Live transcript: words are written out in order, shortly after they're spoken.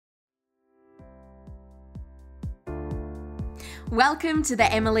Welcome to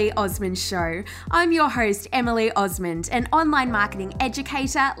the Emily Osmond Show. I'm your host, Emily Osmond, an online marketing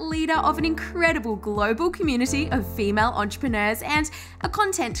educator, leader of an incredible global community of female entrepreneurs, and a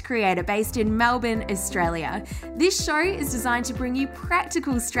content creator based in Melbourne, Australia. This show is designed to bring you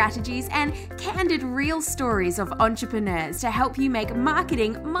practical strategies and candid real stories of entrepreneurs to help you make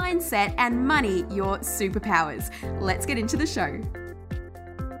marketing, mindset, and money your superpowers. Let's get into the show.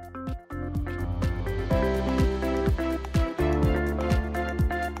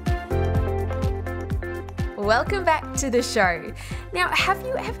 Welcome back to the show. Now, have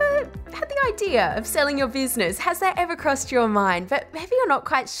you ever had the idea of selling your business? Has that ever crossed your mind? But maybe you're not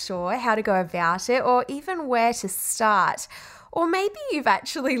quite sure how to go about it or even where to start. Or maybe you've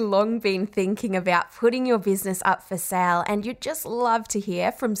actually long been thinking about putting your business up for sale and you'd just love to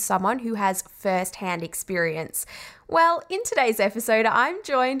hear from someone who has first-hand experience. Well, in today's episode, I'm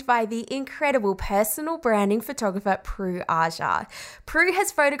joined by the incredible personal branding photographer, Prue. Prue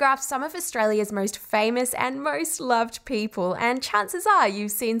has photographed some of Australia's most famous and most loved people, and chances are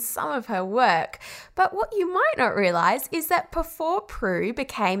you've seen some of her work. But what you might not realise is that before Prue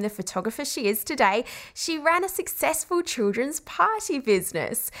became the photographer she is today, she ran a successful children's party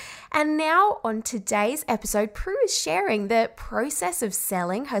business. And now on today's episode, Prue is sharing the process of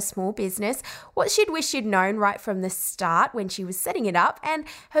selling her small business, what she'd wish she'd known right from the start when she was setting it up, and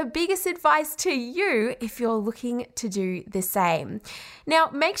her biggest advice to you if you're looking to do the same. Now,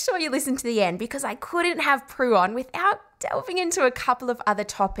 make sure you listen to the end because I couldn't have Prue on without delving into a couple of other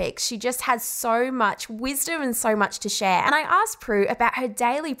topics. She just has so much wisdom and so much to share. And I asked Prue about her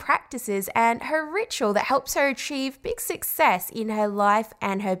daily practices and her ritual that helps her achieve big success in her life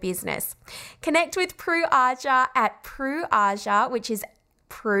and her business. Connect with Prue Aja at Prue Aja, which is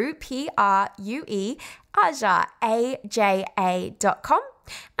Prue, P-R-U-E, Aja, A-J-A.com,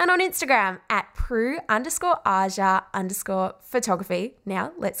 and on Instagram at Prue_Aja_photography.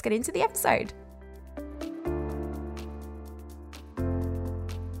 Now let's get into the episode.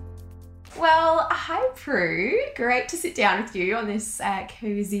 Well, hi Prue. Great to sit down with you on this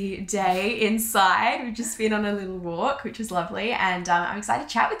cozy day inside. We've just been on a little walk, which was lovely, and I'm excited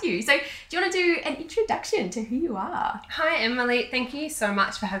to chat with you. So do you want to do an introduction to who you are? Hi Emily, thank you so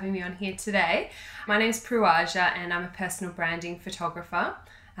much for having me on here today. My name is Prue Aja and I'm a personal branding photographer.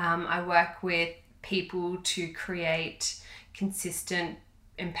 I work with people to create consistent,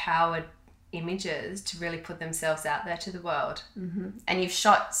 empowered images to really put themselves out there to the world. Mm-hmm. And you've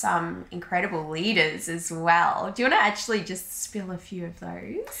shot some incredible leaders as well. Do you want to actually just spill a few of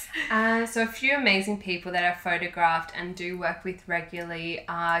those? So a few amazing people that I've photographed and do work with regularly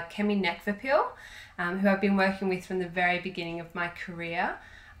are Kemi Nekvapil, who I've been working with from the very beginning of my career.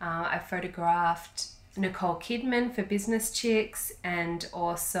 I've photographed Nicole Kidman for Business Chicks and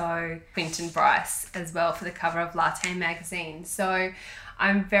also Quentin Bryce as well for the cover of Latte magazine. So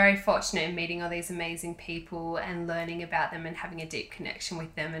I'm very fortunate in meeting all these amazing people and learning about them and having a deep connection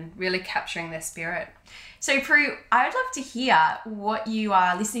with them and really capturing their spirit. So Prue, I would love to hear what you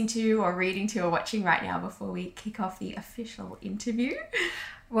are listening to or reading to or watching right now before we kick off the official interview.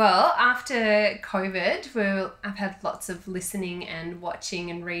 Well, after COVID, I've had lots of listening and watching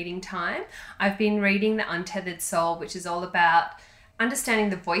and reading time. I've been reading The Untethered Soul, which is all about understanding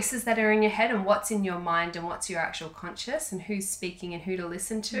the voices that are in your head and what's in your mind and what's your actual conscious and who's speaking and who to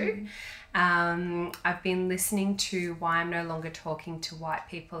listen to. I've been listening to Why I'm No Longer Talking to White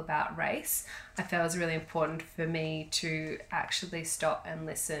People About Race. I felt it was really important for me to actually stop and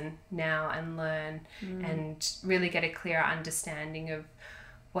listen now and learn and really get a clearer understanding of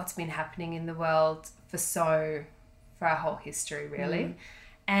what's been happening in the world for our whole history, really.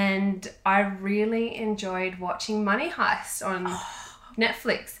 And I really enjoyed watching Money Heist on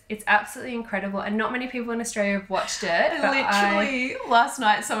Netflix. It's absolutely incredible, and not many people in Australia have watched it. Literally, last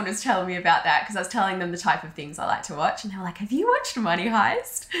night someone was telling me about that because I was telling them the type of things I like to watch, and they were like, "Have you watched Money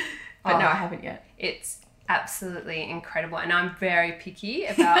Heist?" But no, I haven't yet. It's absolutely incredible, and I'm very picky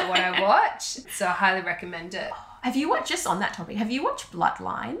about what I watch, so I highly recommend it. Have you watched, just on that topic, have you watched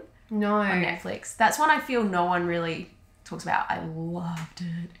Bloodline? No. On Netflix? That's one I feel no one really talks about. I loved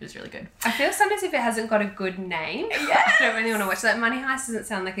it. It was really good. I feel sometimes if it hasn't got a good name, I don't really want to watch that. Money Heist doesn't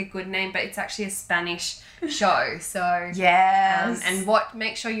sound like a good name, but it's actually a Spanish show. So yes, and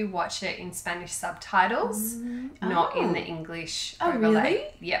make sure you watch it in Spanish subtitles, not in the English overlay. Really?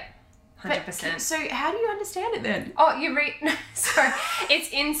 Yep. 100%. But, so how do you understand it then? Oh, you read... No, sorry. It's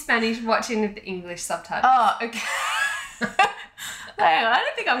in Spanish, watching with the English subtitles. Oh, okay. I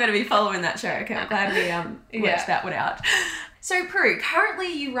don't think I'm going to be following that show. Okay, I'm glad we worked that one out. So, Prue,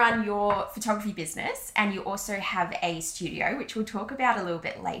 currently you run your photography business and you also have a studio, which we'll talk about a little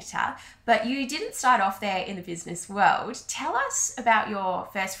bit later. But you didn't start off there in the business world. Tell us about your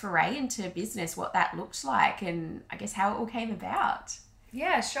first foray into business, what that looked like, and I guess how it all came about.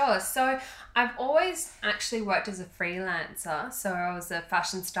 Yeah, sure. So I've always actually worked as a freelancer. So I was a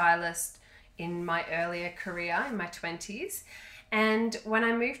fashion stylist in my earlier career, in my 20s. And when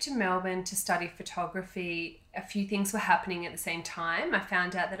I moved to Melbourne to study photography, a few things were happening at the same time. I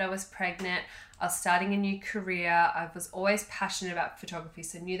found out that I was pregnant. I was starting a new career. I was always passionate about photography,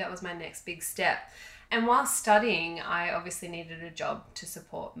 so I knew that was my next big step. And while studying, I obviously needed a job to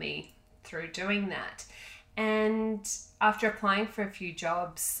support me through doing that. And after applying for a few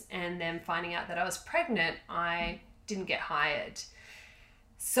jobs and then finding out that I was pregnant, I didn't get hired.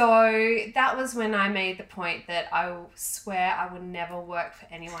 So that was when I made the point that I swear I would never work for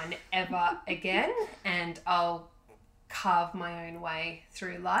anyone ever again, and I'll carve my own way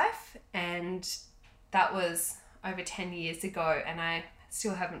through life. And that was over 10 years ago, and I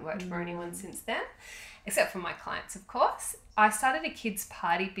still haven't worked for anyone since then, except for my clients, of course. I started a kids'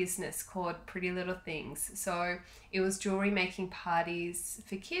 party business called Pretty Little Things. So it was jewelry making parties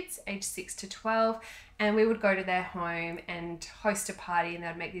for kids aged 6 to 12, and we would go to their home and host a party, and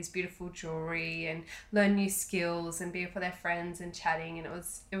they'd make this beautiful jewelry and learn new skills and be for their friends and chatting, and it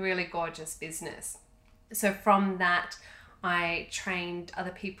was a really gorgeous business. So from that, I trained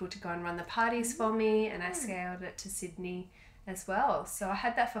other people to go and run the parties for me, and I scaled it to Sydney as well. So I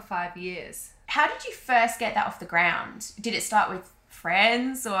had that for 5 years. How did you first get that off the ground? Did it start with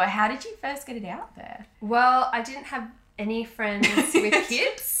friends, or how did you first get it out there? Well, I didn't have any friends with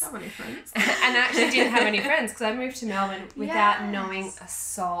kids. Not many friends. And I actually didn't have any friends because I moved to Melbourne without knowing a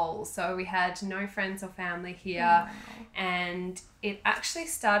soul. So we had no friends or family here. Wow. And it actually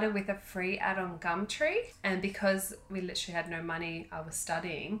started with a free ad on Gumtree. And because we literally had no money, I was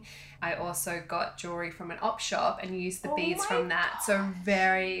studying, I also got jewelry from an op shop and used the beads from that. God. So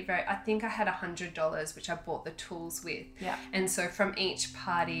very, I think I had $100, which I bought the tools with. Yeah. And so from each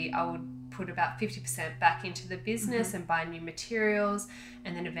party, I would put about 50% back into the business and buy new materials,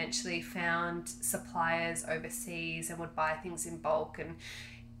 and then eventually found suppliers overseas and would buy things in bulk, and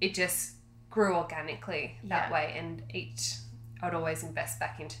it just grew organically that way, and I'd always invest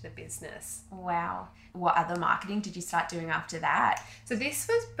back into the business. Wow. What other marketing did you start doing after that? So this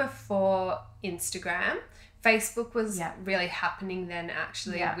was before Instagram. Facebook was really happening then,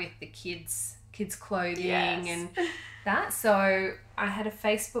 actually, with the kids clothing and that. So I had a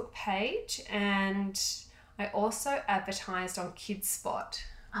Facebook page, and I also advertised on KidSpot,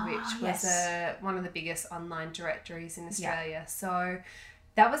 which was one of the biggest online directories in Australia. So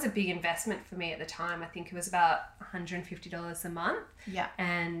that was a big investment for me at the time. I think it was about $150 a month. Yeah.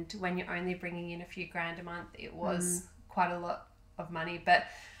 And when you're only bringing in a few grand a month, it was quite a lot of money. But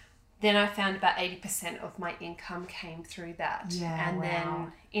then I found about 80% of my income came through that. Yeah, and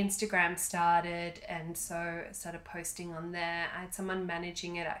then Instagram started, and so I started posting on there. I had someone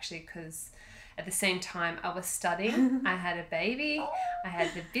managing it, actually, because at the same time I was studying. I had a baby. I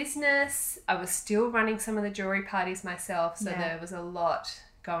had the business. I was still running some of the jewelry parties myself, so there was a lot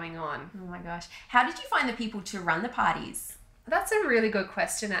going on. Oh my gosh. How did you find the people to run the parties? That's a really good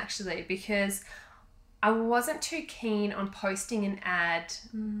question, actually, because I wasn't too keen on posting an ad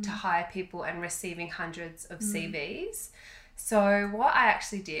to hire people and receiving hundreds of CVs. So what I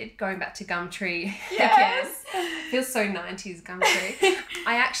actually did, going back to Gumtree again, feels so 90s Gumtree,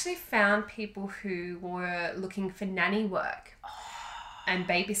 I actually found people who were looking for nanny work and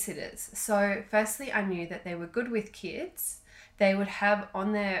babysitters. So firstly, I knew that they were good with kids. They would have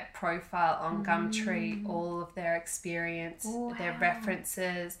on their profile on Gumtree all of their experience, their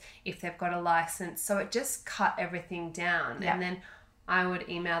references, if they've got a license. So it just cut everything down. And then I would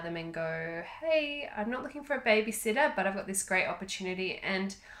email them and go, hey, I'm not looking for a babysitter, but I've got this great opportunity.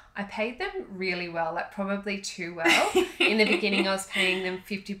 And I paid them really well, like probably too well. In the beginning, I was paying them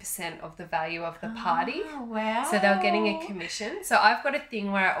 50% of the value of the party. Oh, wow. So they were getting a commission. So I've got a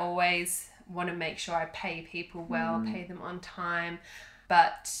thing where I always want to make sure I pay people well, pay them on time.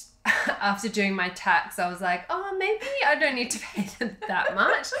 But after doing my tax, I was like, oh, maybe I don't need to pay them that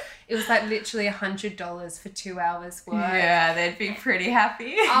much. It was like literally $100 for 2 hours work. Yeah, they'd be pretty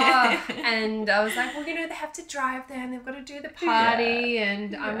happy. And I was like, well, they have to drive there and they've got to do the party,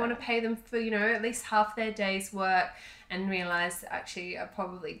 and I want to pay them for, at least half their day's work, and realised actually I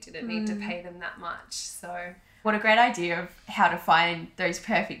probably didn't need to pay them that much. So what a great idea of how to find those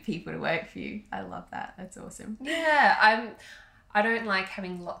perfect people to work for you. I love that. That's awesome. Yeah, I don't like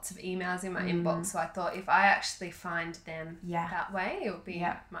having lots of emails in my inbox. So I thought if I actually find them that way, it would be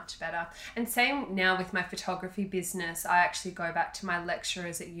much better. And same now with my photography business. I actually go back to my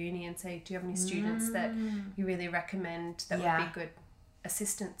lecturers at uni and say, do you have any students that you really recommend that would be good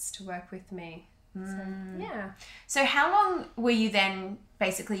assistants to work with me? So how long were you then,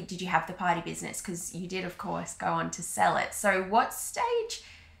 basically, did you have the party business? Because you did, of course, go on to sell it. So what stage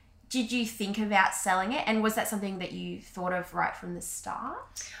did you think about selling it? And was that something that you thought of right from the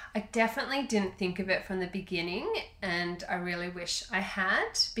start? I definitely didn't think of it from the beginning, and I really wish I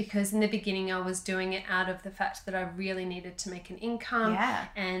had, because in the beginning I was doing it out of the fact that I really needed to make an income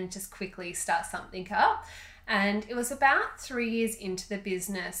and just quickly start something up. And it was about 3 years into the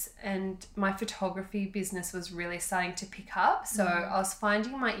business, and my photography business was really starting to pick up. So I was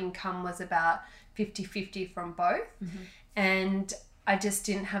finding my income was about 50-50 from both. And I just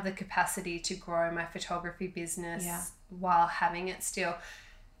didn't have the capacity to grow my photography business while having it still.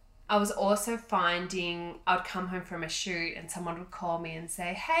 I was also finding I'd come home from a shoot and someone would call me and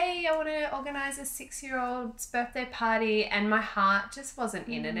say, hey, I want to organise a 6-year-old's birthday party, and my heart just wasn't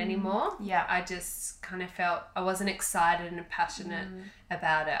in it anymore. I just kind of felt I wasn't excited and passionate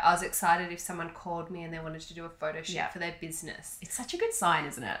about it. I was excited if someone called me and they wanted to do a photo shoot for their business. It's such a good sign,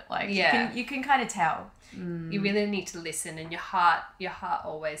 isn't it? Like you can kind of tell. You really need to listen, and your heart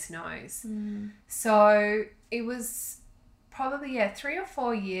always knows. So it was probably 3 or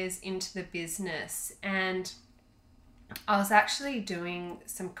 4 years into the business, and I was actually doing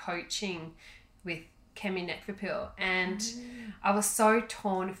some coaching with Kemi Nekvapil, and I was so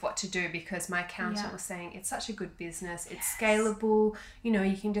torn of what to do, because my accountant was saying it's such a good business, it's scalable, you know,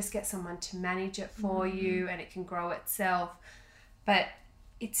 you can just get someone to manage it for you and it can grow itself, but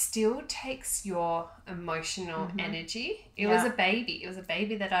it still takes your emotional energy. It was a baby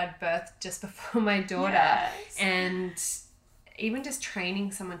that I'd birthed just before my daughter, and even just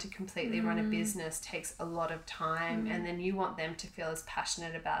training someone to completely run a business takes a lot of time, and then you want them to feel as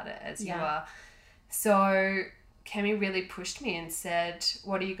passionate about it as you are. So Kemi really pushed me and said,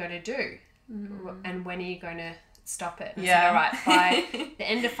 what are you going to do? And when are you going to stop it? And I said, all right, by the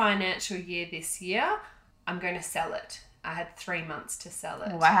end of financial year this year, I'm going to sell it. I had 3 months to sell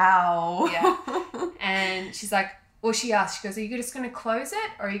it. Wow. And she's like, well, she asked, she goes, are you just going to close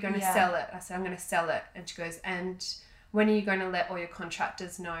it or are you going to sell it? I said, I'm going to sell it. And she goes, and when are you going to let all your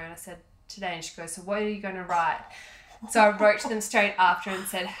contractors know? And I said, today. And she goes, so what are you going to write? So I wrote to them straight after and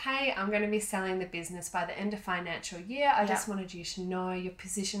said, hey, I'm going to be selling the business by the end of financial year. I just wanted you to know your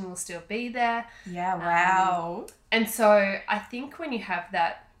position will still be there. Wow. And so I think when you have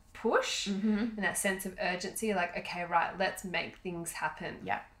that push and that sense of urgency, you're like, okay, right, let's make things happen.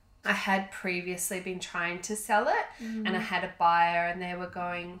 I had previously been trying to sell it and I had a buyer, and they were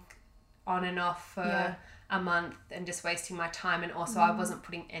going on and off for a month and just wasting my time, and also I wasn't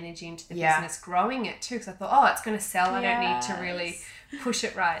putting energy into the business growing it too, because I thought, oh, it's going to sell, I don't need to really push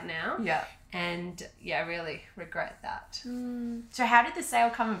it right now. And I really regret that. So how did the sale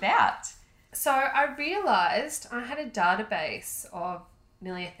come about? So I realised I had a database of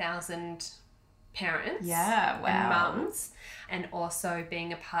nearly 1,000 parents and mums, and also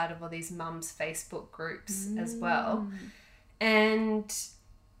being a part of all these mums Facebook groups as well. And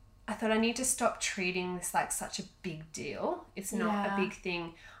I thought I need to stop treating this like such a big deal. It's not a big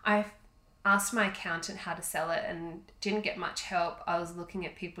thing. I asked my accountant how to sell it and didn't get much help. I was looking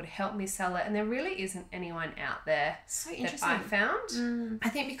at people to help me sell it, and there really isn't anyone out there that I found. I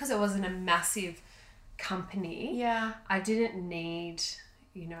think because it wasn't a massive company, I didn't need,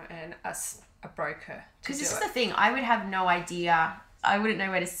 you know, a broker. Because this is the thing, I would have no idea. I wouldn't know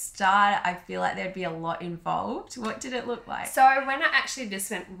where to start. I feel like there'd be a lot involved. What did it look like? So when I actually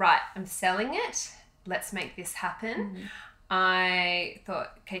just went, right, I'm selling it, let's make this happen, I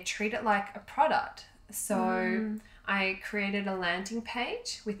thought, okay, treat it like a product. So I created a landing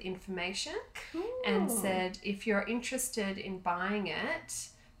page with information and said, if you're interested in buying it,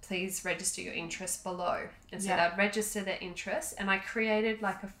 please register your interest below. And so I'd register their interest, and I created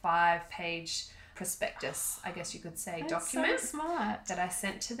like a 5-page prospectus, I guess you could say, document that I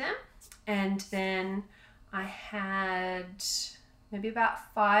sent to them. And then I had maybe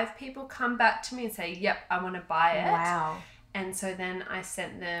about 5 people come back to me and say, yep, I want to buy it. Wow. And so then I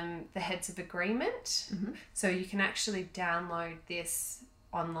sent them the heads of agreement. So you can actually download this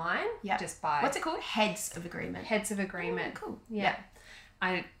online. Just by... What's it called? Heads of agreement. Heads of agreement. Cool.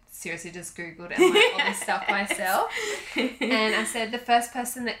 I seriously just Googled and learned all this stuff myself. And I said, the first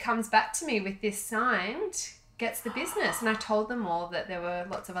person that comes back to me with this signed gets the business. And I told them all that there were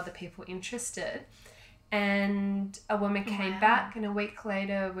lots of other people interested. And a woman came back, and a week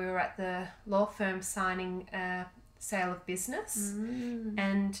later we were at the law firm signing a sale of business.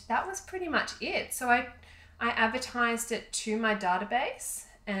 And that was pretty much it. So I advertised it to my database,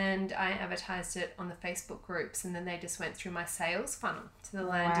 and I advertised it on the Facebook groups, and then they just went through my sales funnel to the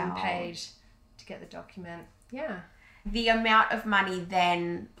landing page to get the document. Yeah. The amount of money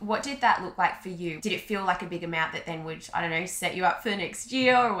then, what did that look like for you? Did it feel like a big amount that then would, I don't know, set you up for the next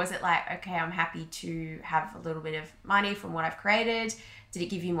year? Or was it like, okay, I'm happy to have a little bit of money from what I've created? Did it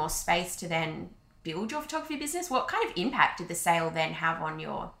give you more space to then build your photography business? What kind of impact did the sale then have on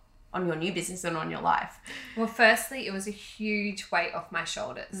your new business and on your life? Well, firstly, it was a huge weight off my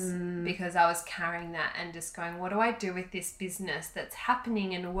shoulders because I was carrying that and just going, what do I do with this business that's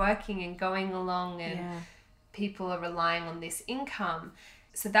happening and working and going along, and people are relying on this income?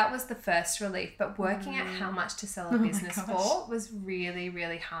 So that was the first relief. But working out how much to sell a business for was really,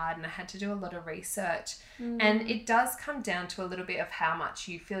 really hard, and I had to do a lot of research. And it does come down to a little bit of how much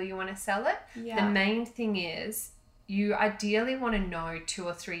you feel you want to sell it. The main thing is, you ideally want to know 2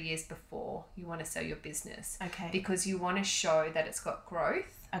 or 3 years before you want to sell your business. Because you want to show that it's got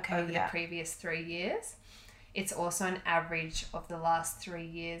growth over the previous 3 years. It's also an average of the last 3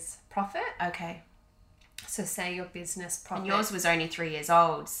 years profit. So say your business profit. And yours was only 3 years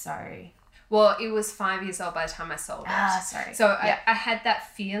old, so... Well, it was 5 years old by the time I sold it. Sorry. So I had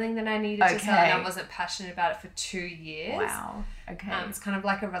that feeling that I needed to sell it, and I wasn't passionate about it for 2 years. Wow. It's kind of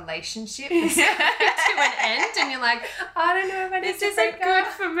like a relationship that's coming to an end, and you're like, I don't know if I need to break up. This isn't good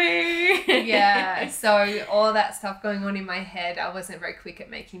for me. Yeah. So all that stuff going on in my head, I wasn't very quick at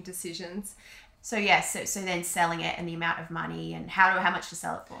making decisions. So so then selling it and the amount of money and how much to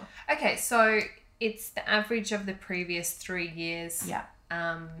sell it for. Okay, so it's the average of the previous 3 years.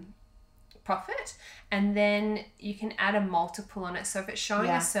 Profit, and then you can add a multiple on it. So if it's showing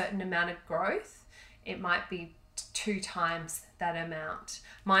a certain amount of growth, it might be 2 times that amount.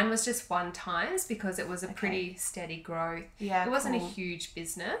 Mine was just 1 times because it was a pretty steady growth. It wasn't a huge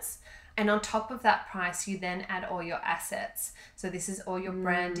business. And on top of that price, you then add all your assets. So this is all your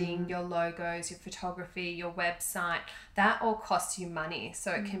branding, your logos, your photography, your website. That all costs you money.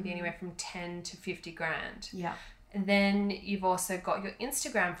 So it can be anywhere from 10 to 50 grand. And then you've also got your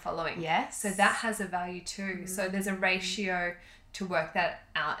Instagram following. So that has a value too. So there's a ratio to work that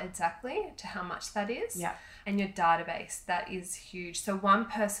out exactly to how much that is. And your database, that is huge. So one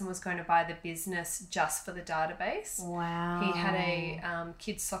person was going to buy the business just for the database. He had a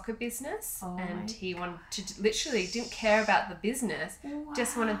kids soccer business, and he wanted to literally didn't care about the business,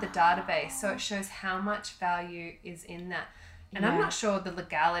 just wanted the database. So it shows how much value is in that. And I'm not sure the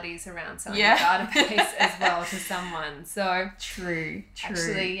legalities around selling a database as well to someone. So True.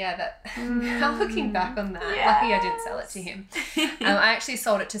 Actually, now looking back on that, lucky I didn't sell it to him. I actually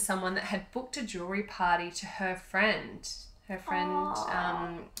sold it to someone that had booked a jewelry party to her friend. Her friend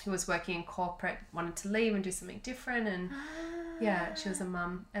who was working in corporate wanted to leave and do something different, and she was a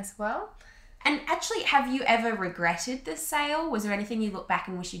mum as well. And actually, have you ever regretted the sale? Was there anything you look back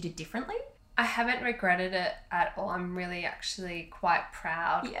and wish you did differently? I haven't regretted it at all. I'm really actually quite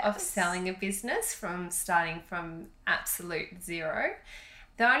proud of selling a business from starting from absolute zero.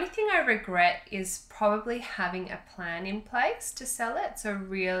 The only thing I regret is probably having a plan in place to sell it. So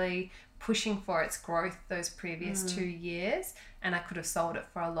really pushing for its growth those previous 2 years, and I could have sold it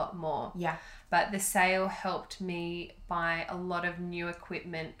for a lot more. But the sale helped me buy a lot of new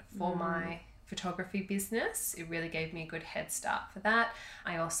equipment for my photography business. It really gave me a good head start for that.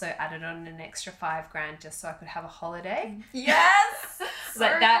 I also added on an extra 5 grand just so I could have a holiday.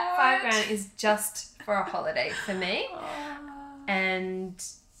 But that 5 grand is just for a holiday for me. And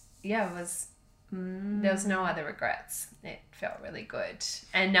it was there was no other regrets. It felt really good.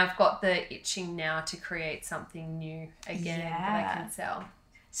 And I've got the itching now to create something new again that I can sell.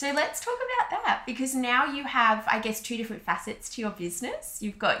 So let's talk about that, because now you have, I guess, 2 different facets to your business.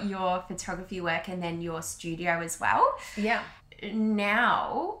 You've got your photography work and then your studio as well.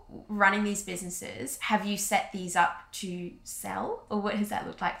 Now, running these businesses, have you set these up to sell, or what has that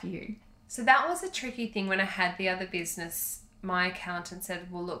looked like for you? So that was a tricky thing when I had the other business. My accountant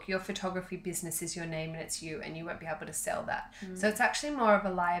said, well, look, your photography business is your name and it's you, and you won't be able to sell that. So it's actually more of a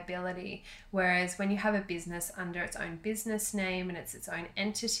liability. Whereas when you have a business under its own business name and it's its own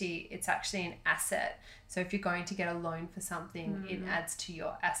entity, it's actually an asset. So if you're going to get a loan for something, it adds to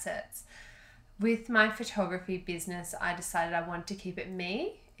your assets. With my photography business, I decided I wanted to keep it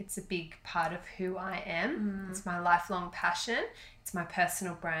me. It's a big part of who I am. It's my lifelong passion. It's my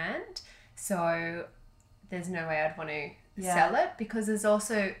personal brand. So there's no way I'd want to sell it, because there's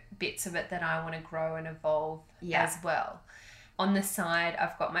also bits of it that I want to grow and evolve as well. On the side,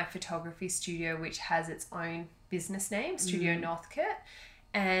 I've got my photography studio, which has its own business name, Studio Northcote,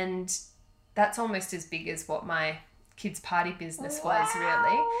 and that's almost as big as what my kids' party business was,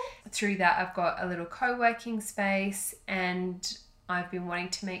 really. Through that, I've got a little co-working space, and I've been wanting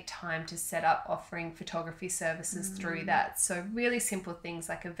to make time to set up offering photography services through that. So really simple things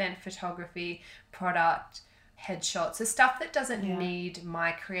like event photography, product, headshots, so stuff that doesn't need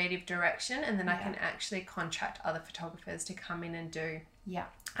my creative direction, and then I can actually contract other photographers to come in and do. Yeah.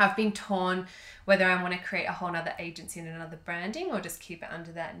 I've been torn whether I want to create a whole other agency and another branding or just keep it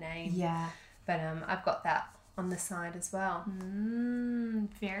under that name. Yeah. But I've got that on the side as well.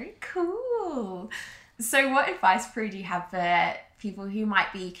 Very cool. So what advice, Prue, do you have for people who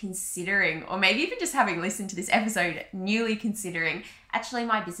might be considering, or maybe even just having listened to this episode, newly considering, actually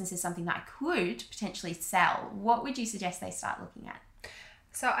my business is something that I could potentially sell? What would you suggest they start looking at?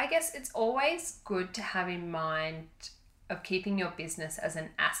 So I guess it's always good to have in mind of keeping your business as an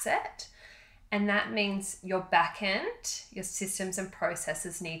asset. And that means your back end, your systems and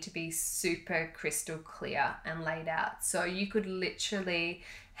processes need to be super crystal clear and laid out. So you could literally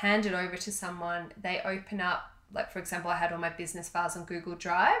hand it over to someone, they open up, like for example, I had all my business files on Google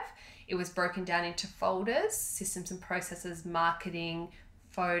Drive. It was broken down into folders, systems and processes, marketing,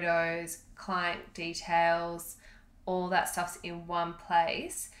 photos, client details, all that stuff's in one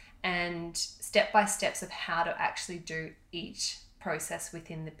place, and step-by-steps of how to actually do each process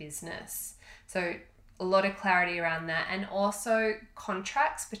within the business. So a lot of clarity around that, and also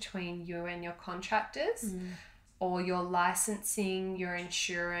contracts between you and your contractors, or your licensing, your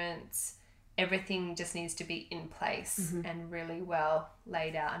insurance, everything just needs to be in place and really well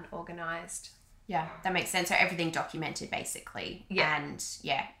laid out and organized. Yeah, that makes sense. So everything documented basically, and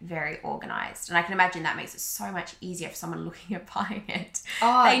very organized. And I can imagine that makes it so much easier for someone looking at buying it.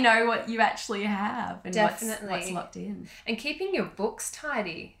 Oh, they know what you actually have and what's locked in. And keeping your books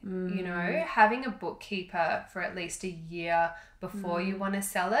tidy, you know, having a bookkeeper for at least a year before you want to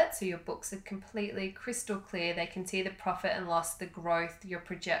sell it. So your books are completely crystal clear. They can see the profit and loss, the growth, your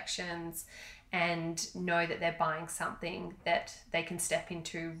projections, and know that they're buying something that they can step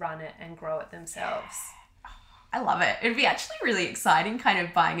into, run it, and grow it themselves. I love it. It'd be actually really exciting kind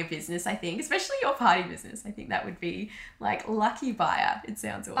of buying a business, I think, especially your party business. I think that would be like lucky buyer. It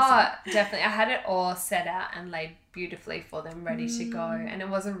sounds awesome. Oh, definitely. I had it all set out and laid beautifully for them, ready to go. And it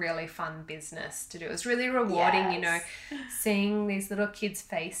was a really fun business to do. It was really rewarding, you know, seeing these little kids'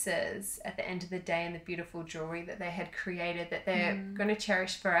 faces at the end of the day and the beautiful jewelry that they had created that they're going to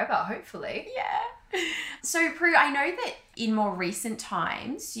cherish forever, hopefully. Yeah. So, Prue, I know that in more recent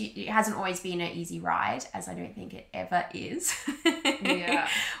times, it hasn't always been an easy ride, as I don't think it ever is. Yeah.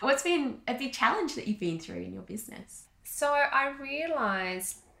 What's been a big challenge that you've been through in your business? So I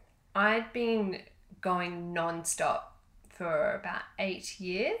realised I'd been going non-stop for about 8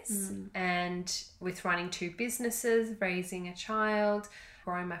 years, and with running 2 businesses, raising a child,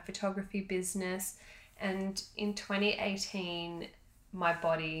 growing my photography business, and in 2018 my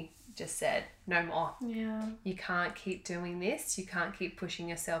body just said no more. You can't keep doing this, you can't keep pushing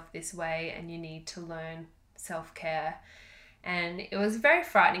yourself this way, and you need to learn self-care. And it was a very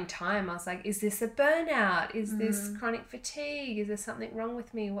frightening time. I was like, is this a burnout? Is this chronic fatigue? Is there something wrong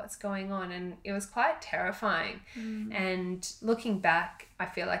with me? What's going on? And it was quite terrifying. And looking back, I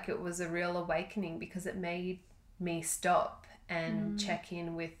feel like it was a real awakening because it made me stop and check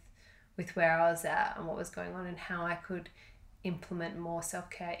in with where I was at and what was going on and how I could implement more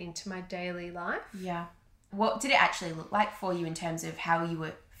self-care into my daily life. Yeah. What did it actually look like for you in terms of how you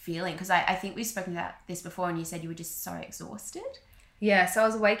were feeling? Because I think we've spoken about this before and you said you were just so exhausted. Yeah, so I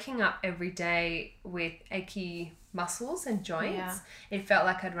was waking up every day with achy muscles and joints. It felt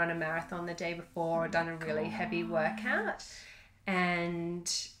like I'd run a marathon the day before or done a really heavy workout,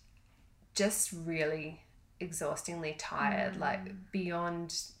 and just really exhaustingly tired, like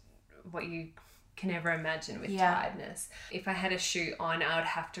beyond what you can ever imagine with tiredness. If I had a shoot on, I would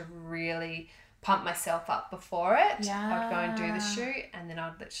have to really pump myself up before it. I'd go and do the shoot and then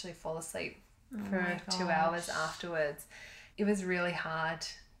I'd literally fall asleep for 2 hours afterwards. It was really hard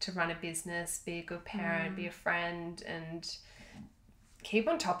to run a business, be a good parent, be a friend, and keep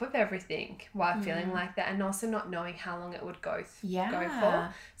on top of everything while feeling like that, and also not knowing how long it would go for.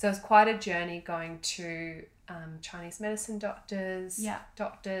 So it was quite a journey going to Chinese medicine doctors,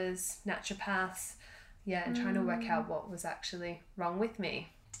 naturopaths, and trying to work out what was actually wrong with me.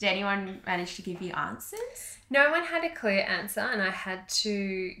 Did anyone manage to give you answers? No one had a clear answer, and I had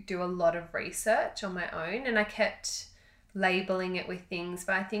to do a lot of research on my own, and I kept labeling it with things,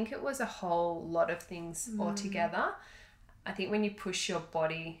 but I think it was a whole lot of things altogether. I think when you push your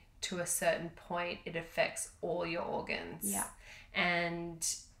body to a certain point, it affects all your organs. And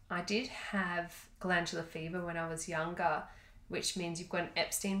I did have glandular fever when I was younger, which means you've got an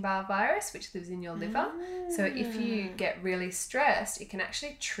Epstein-Barr virus, which lives in your liver. So if you get really stressed, it can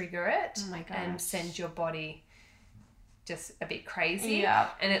actually trigger it and send your body just a bit crazy.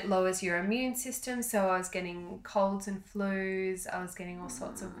 And it lowers your immune system. So I was getting colds and flus. I was getting all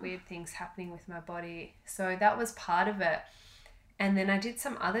sorts of weird things happening with my body. So that was part of it. And then I did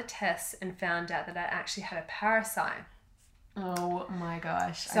some other tests and found out that I actually had a parasite. Oh my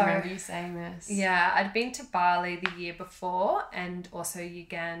gosh, I remember you saying this. Yeah, I'd been to Bali the year before and also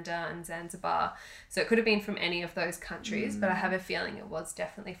Uganda and Zanzibar. So it could have been from any of those countries, but I have a feeling it was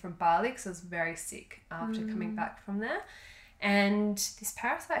definitely from Bali because I was very sick after coming back from there. And this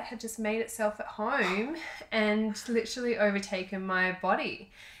parasite had just made itself at home and literally overtaken my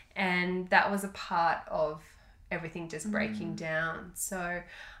body. And that was a part of everything just breaking down. So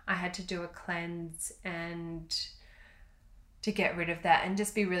I had to do a cleanse and to get rid of that and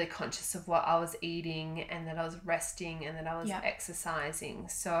just be really conscious of what I was eating and that I was resting and that I was exercising.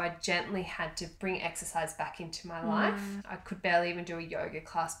 So I gently had to bring exercise back into my life. I could barely even do a yoga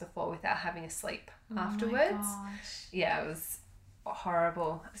class before without having a sleep afterwards. My gosh. Yeah, it was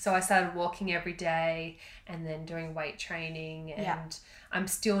horrible. So I started walking every day and then doing weight training, and I'm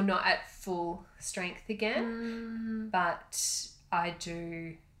still not at full strength again, but I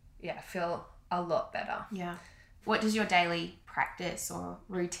do feel a lot better. Yeah. What does your daily practice or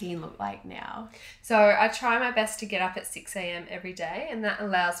routine look like now? So I try my best to get up at 6 a.m. every day, and that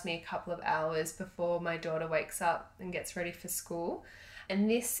allows me a couple of hours before my daughter wakes up and gets ready for school. And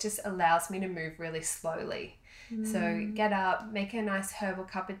this just allows me to move really slowly. So get up, make a nice herbal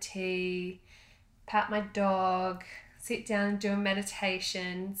cup of tea, pat my dog, sit down and do a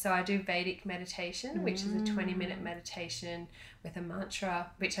meditation. So I do Vedic meditation, which is a 20-minute meditation with a mantra,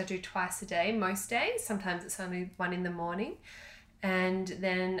 which I do twice a day, most days. Sometimes it's only one in the morning. And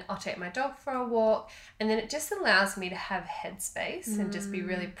then I'll take my dog for a walk. And then it just allows me to have headspace and just be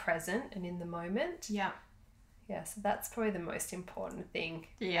really present and in the moment. Yeah. Yeah, so that's probably the most important thing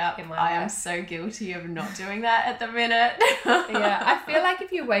in my life. I am so guilty of not doing that at the minute. Yeah, I feel like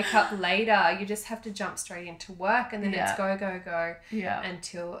if you wake up later, you just have to jump straight into work and then it's go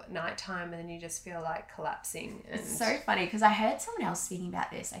until nighttime, and then you just feel like collapsing. And it's so funny because I heard someone else speaking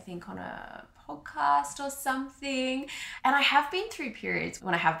about this, I think on a podcast or something, and I have been through periods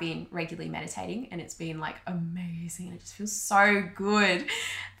when I have been regularly meditating and it's been like amazing and it just feels so good.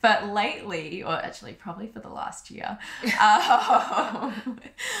 But lately, or actually probably for the last year, I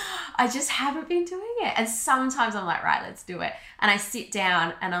just haven't been doing it. And sometimes I'm like, right, let's do it. And I sit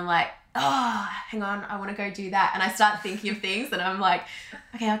down and I'm like, oh, hang on, I want to go do that. And I start thinking of things and I'm like,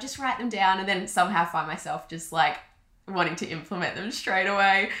 okay, I'll just write them down, and then somehow find myself just like wanting to implement them straight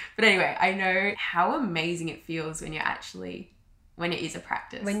away. But anyway, I know how amazing it feels when you're actually, when it is a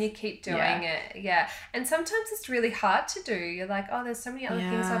practice. When you keep doing it, And sometimes it's really hard to do. You're like, oh, there's so many other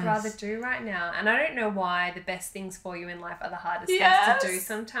things I'd rather do right now. And I don't know why the best things for you in life are the hardest things to do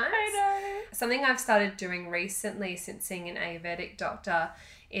sometimes. I know. Something I've started doing recently since seeing an Ayurvedic doctor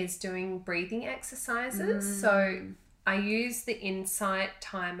is doing breathing exercises. So I use the Insight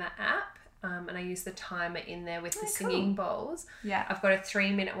Timer app. And I use the timer in there with the singing bowls. Yeah. I've got a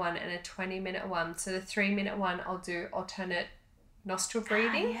 3-minute one and a 20-minute one. So the 3-minute one, I'll do alternate nostril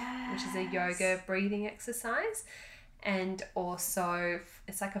breathing, which is a yoga breathing exercise. And also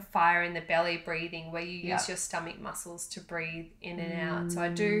it's like a fire in the belly breathing where you use your stomach muscles to breathe in and out. So I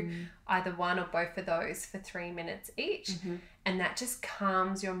do either one or both of those for 3 minutes each. And that just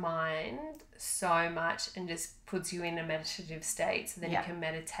calms your mind so much and just puts you in a meditative state, so then you can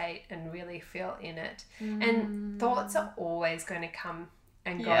meditate and really feel in it. And thoughts are always going to come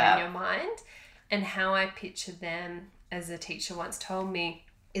and go in your mind. And how I picture them, as a teacher once told me,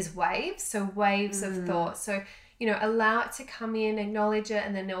 is waves. So waves of thoughts. So, you know, allow it to come in, acknowledge it,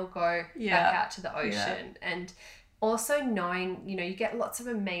 and then it'll go back out to the ocean. And also knowing, you know, you get lots of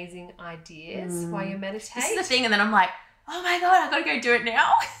amazing ideas while you meditate. This is the thing, and then I'm like, oh my God, I've got to go do it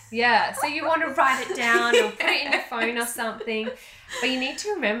now. Yeah, so you want to write it down or put it in your phone or something. But you need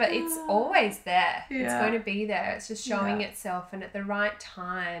to remember it's always there. It's going to be there. It's just showing itself, and at the right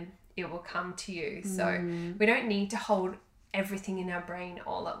time, it will come to you. So we don't need to hold everything in our brain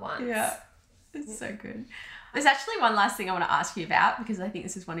all at once. Yeah, it's so good. There's actually one last thing I want to ask you about, because I think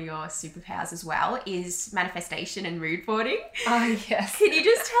this is one of your superpowers as well, is manifestation and mood boarding. Oh, yes. Can you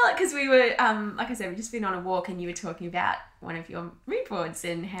just tell it? Because we were, like I said, we've just been on a walk and you were talking about one of your mood boards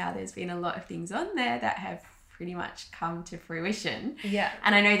and how there's been a lot of things on there that have pretty much come to fruition. Yeah.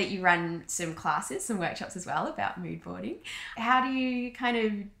 And I know that you run some classes, some workshops as well about mood boarding. How do you kind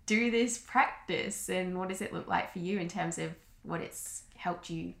of do this practice, and what does it look like for you in terms of what it's helped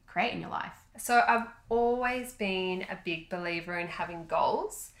you create in your life? So I've always been a big believer in having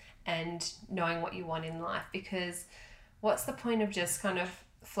goals and knowing what you want in life, because what's the point of just kind of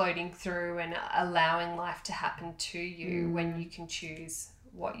floating through and allowing life to happen to you when you can choose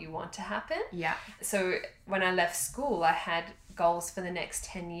what you want to happen? Yeah. So when I left school, I had goals for the next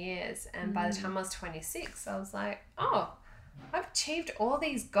 10 years. And by the time I was 26, I was like, oh, I've achieved all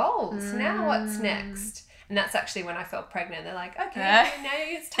these goals. Now what's next? And that's actually when I felt pregnant. They're like, okay, now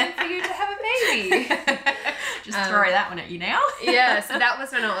it's time for you to have a baby. Just throw that one at you now. Yeah, so that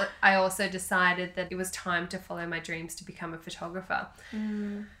was when I also decided that it was time to follow my dreams to become a photographer.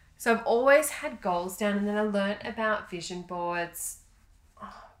 So I've always had goals down, and then I learnt about vision boards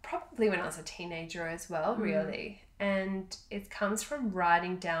probably when I was a teenager as well, really. And it comes from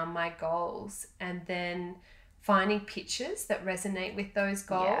writing down my goals and then finding pictures that resonate with those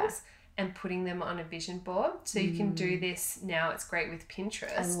goals and putting them on a vision board. So you can do this now. It's great with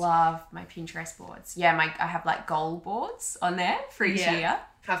Pinterest. I love my Pinterest boards. Yeah, I have like goal boards on there for each year.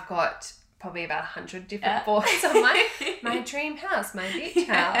 I've got probably about 100 different boards on my dream house, my beach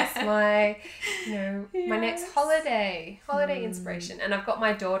house, my my next holiday inspiration. And I've got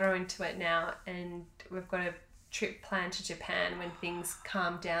my daughter into it now, and we've got a trip planned to Japan when things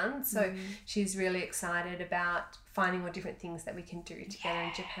calm down. So she's really excited about finding all different things that we can do together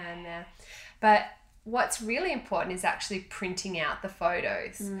in Japan there. But what's really important is actually printing out the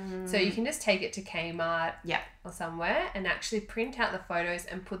photos. So you can just take it to Kmart or somewhere and actually print out the photos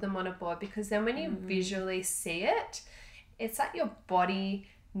and put them on a board, because then when you visually see it, it's like your body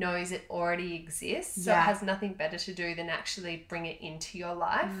knows it already exists. So it has nothing better to do than actually bring it into your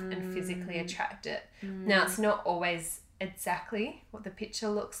life and physically attract it. Now, it's not always exactly what the picture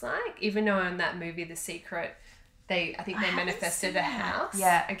looks like, even though in that movie, The Secret, I think they manifested a house.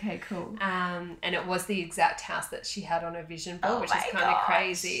 Yeah, okay, cool. And it was the exact house that she had on her vision board, which is kind of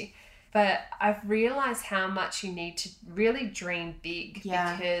crazy. But I've realized how much you need to really dream big,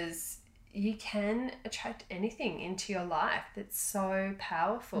 because you can attract anything into your life that's so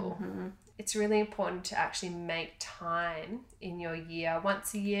powerful. It's really important to actually make time in your year,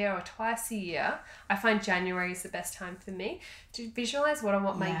 once a year or twice a year. I find January is the best time for me to visualize what I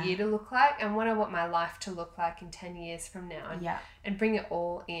want my year to look like and what I want my life to look like in 10 years from now, and bring it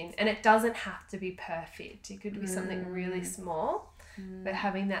all in. And it doesn't have to be perfect. It could be something really small, but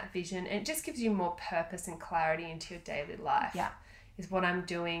having that vision, and it just gives you more purpose and clarity into your daily life. Is what I'm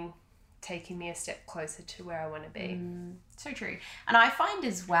doing taking me a step closer to where I want to be. So true. And I find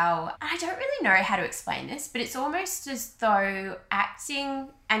as well, I don't really know how to explain this, but it's almost as though acting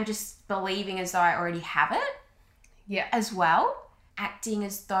and just believing as though I already have it as well. Acting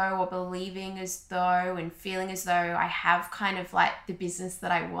as though, or believing as though, and feeling as though I have kind of like the business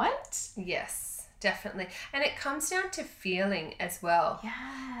that I want. Yes, definitely. And it comes down to feeling as well.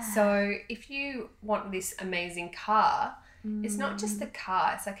 Yeah. So if you want this amazing car, it's not just the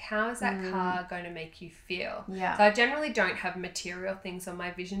car. It's like, how is that car going to make you feel? So I generally don't have material things on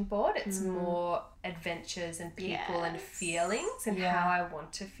my vision board. It's more adventures and people and feelings and how I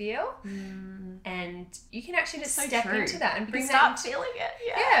want to feel. And you can actually just step into that and bring start feeling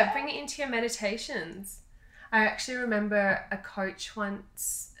it. Bring it into your meditations. I actually remember a coach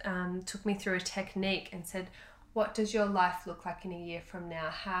once took me through a technique and said, what does your life look like in a year from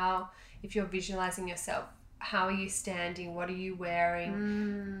now? How, if you're visualizing yourself, how are you standing? What are you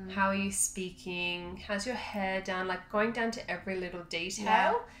wearing? How are you speaking? How's your hair done? Like going down to every little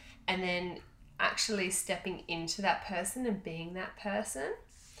detail and then actually stepping into that person and being that person.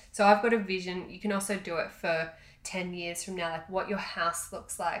 So I've got a vision. You can also do it for 10 years from now, like what your house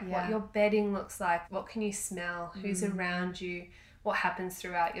looks like, what your bedding looks like, what can you smell, who's around you, what happens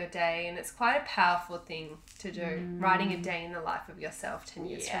throughout your day. And it's quite a powerful thing to do, writing a day in the life of yourself 10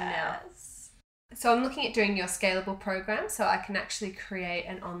 years from now. So I'm looking at doing your scalable program, so I can actually create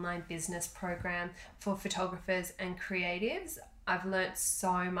an online business program for photographers and creatives. I've learnt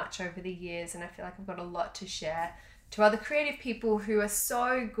so much over the years, and I feel like I've got a lot to share to other creative people who are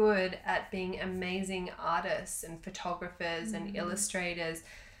so good at being amazing artists and photographers and illustrators.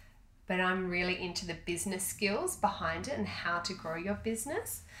 But I'm really into the business skills behind it and how to grow your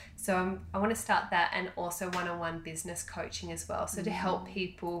business. So I want to start that, and also one-on-one business coaching as well. So to help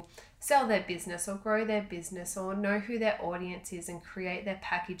people sell their business or grow their business or know who their audience is and create their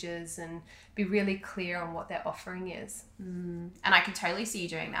packages and be really clear on what their offering is. And I can totally see you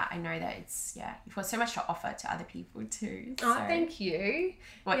doing that. I know that it's, you've got so much to offer to other people too. So thank you.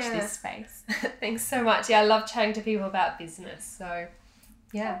 Watch this space. Thanks so much. I love chatting to people about business. So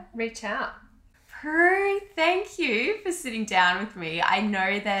reach out. Prue, thank you for sitting down with me. I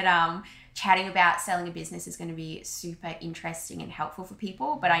know that chatting about selling a business is going to be super interesting and helpful for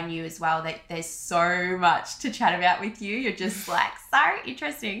people, but I knew as well that there's so much to chat about with you. You're just like so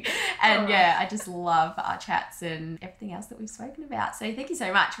interesting. And yeah, I just love our chats and everything else that we've spoken about. So thank you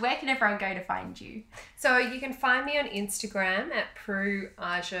so much. Where can everyone go to find you? So you can find me on Instagram at Prue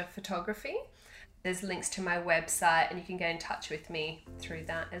Aja Photography. There's links to my website and you can get in touch with me through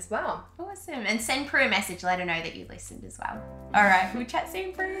that as well. Awesome. And send Prue a message. Let her know that you listened as well. All right. We'll chat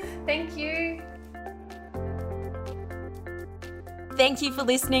soon, Prue. Thank you. Thank you for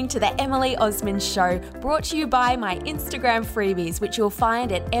listening to the Emily Osmond Show, brought to you by my Instagram freebies, which you'll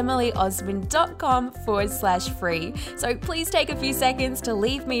find at emilyosmond.com/free. So please take a few seconds to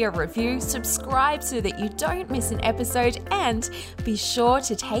leave me a review, subscribe so that you don't miss an episode, and be sure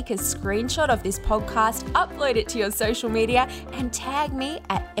to take a screenshot of this podcast, upload it to your social media, and tag me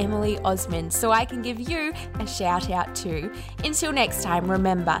at Emily Osmond so I can give you a shout out too. Until next time,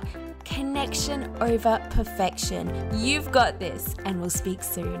 remember, connection over perfection. You've got this, and we'll speak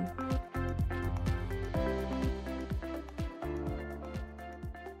soon.